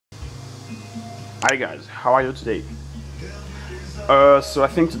Hi guys, how are you today? So I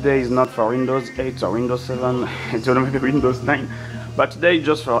think today is not for Windows 8 or Windows 7, it's only maybe Windows 9, but today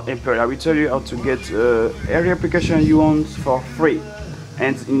just for Apple. I will tell you how to get every application you want for free,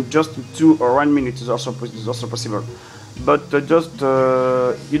 and in just 2 or 1 minute is also possible. But you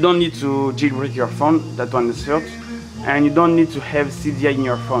don't need to jailbreak your phone. That one is first, and you don't need to have cydia in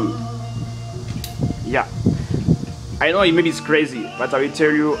your phone. Yeah, I know maybe it's crazy, but I will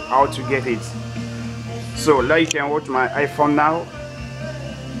tell you how to get it. So now you can watch my iPhone now.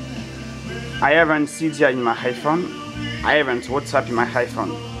 I haven't cydia in my iPhone. I haven't WhatsApp in my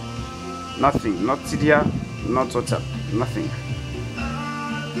iPhone. Nothing, not cydia, not WhatsApp, nothing.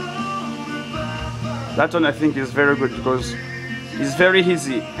 That one I think is very good because it's very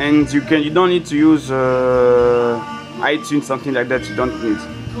easy, and you don't need to use iTunes, something like that. You don't need.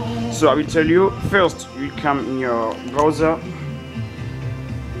 So I will tell you first. You come in your browser.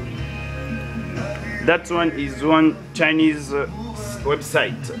 That one is one Chinese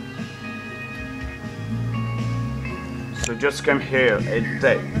website. So just come here and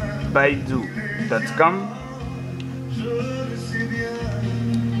type baidu.com.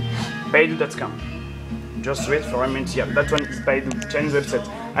 Baidu.com. Just wait for a minute. Yeah, that one is Baidu, Chinese website.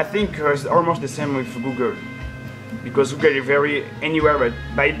 I think it's almost the same with Google, because Google is very anywhere, but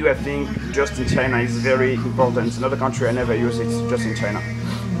Baidu I think just in China is very important. Another country I never use it, just in China.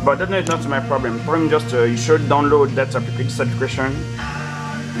 But that is not my problem. Problem just you should download that application.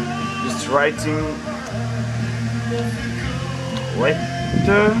 Just writing. Wait.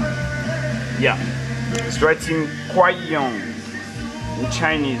 Yeah. It's writing Kuaiyong in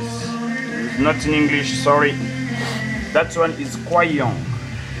Chinese. It's not in English. Sorry. That one is Kuaiyong.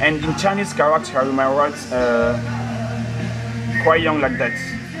 And in Chinese character, you might write Kuaiyong like that.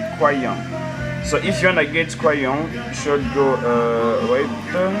 Kuaiyong. So if you wanna get Kuaiyong, you should go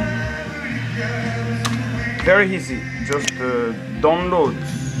very easy. Just download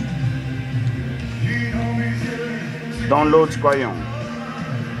Kuaiyong.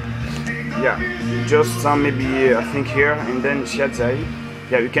 Yeah, just some maybe I think here, and then jealbreak.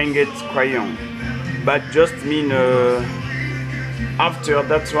 Yeah, you can get Kuaiyong, but just mean after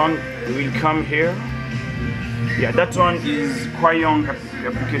that one we will come here. Yeah, that one is Kuaiyong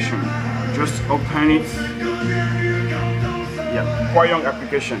application. Just open it. Yeah, Kuaiyong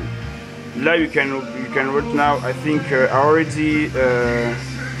application. Now you can write now. I think I already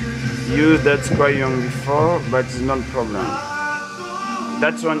used that Kuaiyong before, but it's not a problem.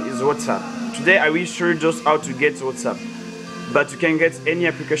 That one is WhatsApp. Today I will show you just how to get WhatsApp, but you can get any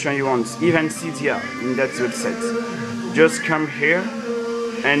application you want, even cydia in that website. Just come here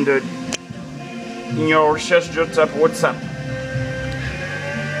and in your search just type WhatsApp.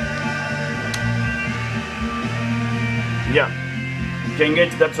 Yeah, you can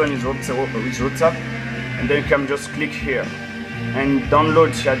get that one is WhatsApp, and then you can just click here and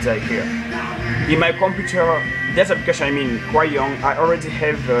download cydia here. In my computer, that application, I mean Kuaiyong, I already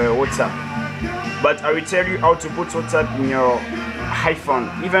have WhatsApp, but I will tell you how to put WhatsApp in your iPhone,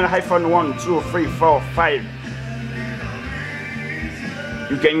 even iPhone 1, 2, 3, 4, 5.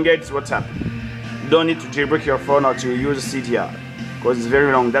 You can get WhatsApp. You don't need to jailbreak your phone or to use cydia because it's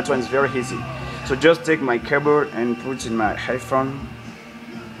very long. That one is very easy. So just take my cable and put in my iPhone.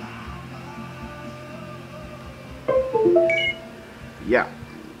 Yeah,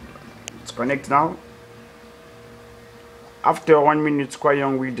 it's connect now. After 1 minute,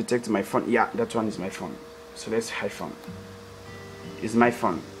 Kuaiyong will detect my phone. Yeah, that one is my phone. So let's iPhone. It's my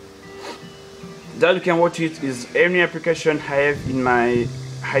phone. That you can watch it is any application I have in my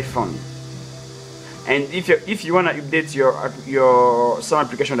iPhone. And if you wanna update your some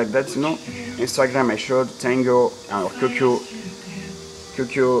application like that, you know, Instagram I showed, Tango or QQ,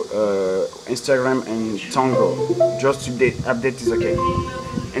 Instagram and Tango. Just update is okay.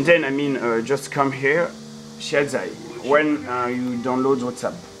 And then I mean just come here, jealbreak. When you download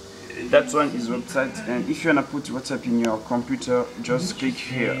WhatsApp, that one is website. And if you wanna put WhatsApp in your computer, just click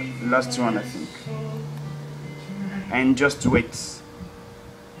here, last one I think, and just wait.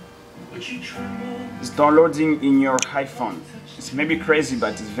 It's downloading in your iPhone. It's maybe crazy,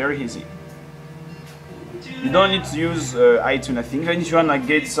 but it's very easy. You don't need to use iTunes, I think. Even if you wanna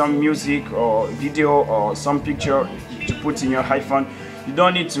get some music or video or some picture to put in your iPhone, you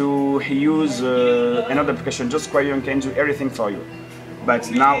don't need to use another application. Just Kuaiyong can do everything for you. But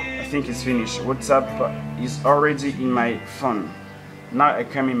now I think it's finished. WhatsApp is already in my phone. Now I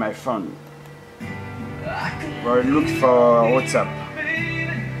come in my phone. Or look for WhatsApp.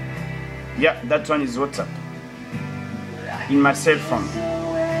 Yeah, that one is WhatsApp in my cell phone.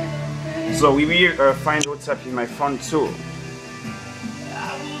 So we will find WhatsApp in my phone too.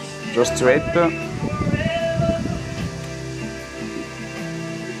 Just wait.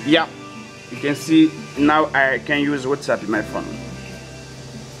 Yeah, you can see now I can use WhatsApp in my phone.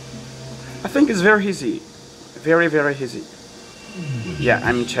 I think it's very easy, very easy. Yeah,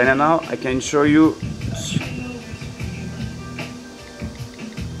 I'm in China now. I can show you.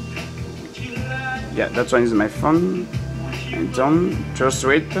 Yeah, that one is my phone. And done. Just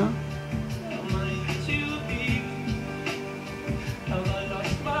wait.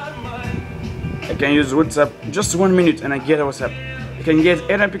 I can use WhatsApp just 1 minute and I get WhatsApp. I can get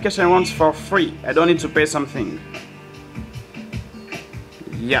any application once for free. I don't need to pay something.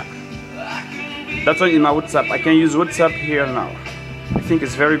 Yeah. That's one in my WhatsApp. I can use WhatsApp here now. I think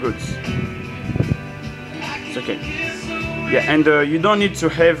it's very good. It's okay. Yeah, and you don't need to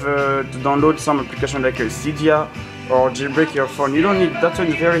have to download some application like cydia or jailbreak your phone. You don't need. That one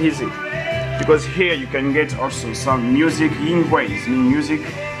is very easy. Because here you can get also some music in ways. Music,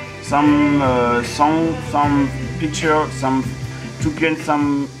 some song, some picture, some token,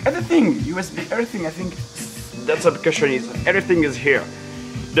 some everything, USB, everything. I think that application is, everything is here.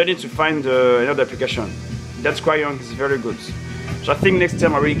 You don't need to find another application. That's Young is very good. So I think next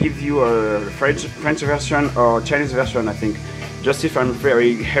time I will give you a French version or Chinese version, I think. Just if I'm free, I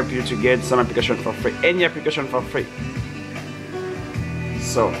will help you to get some application for free, any application for free.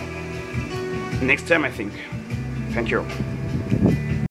 So, next time I think. Thank you.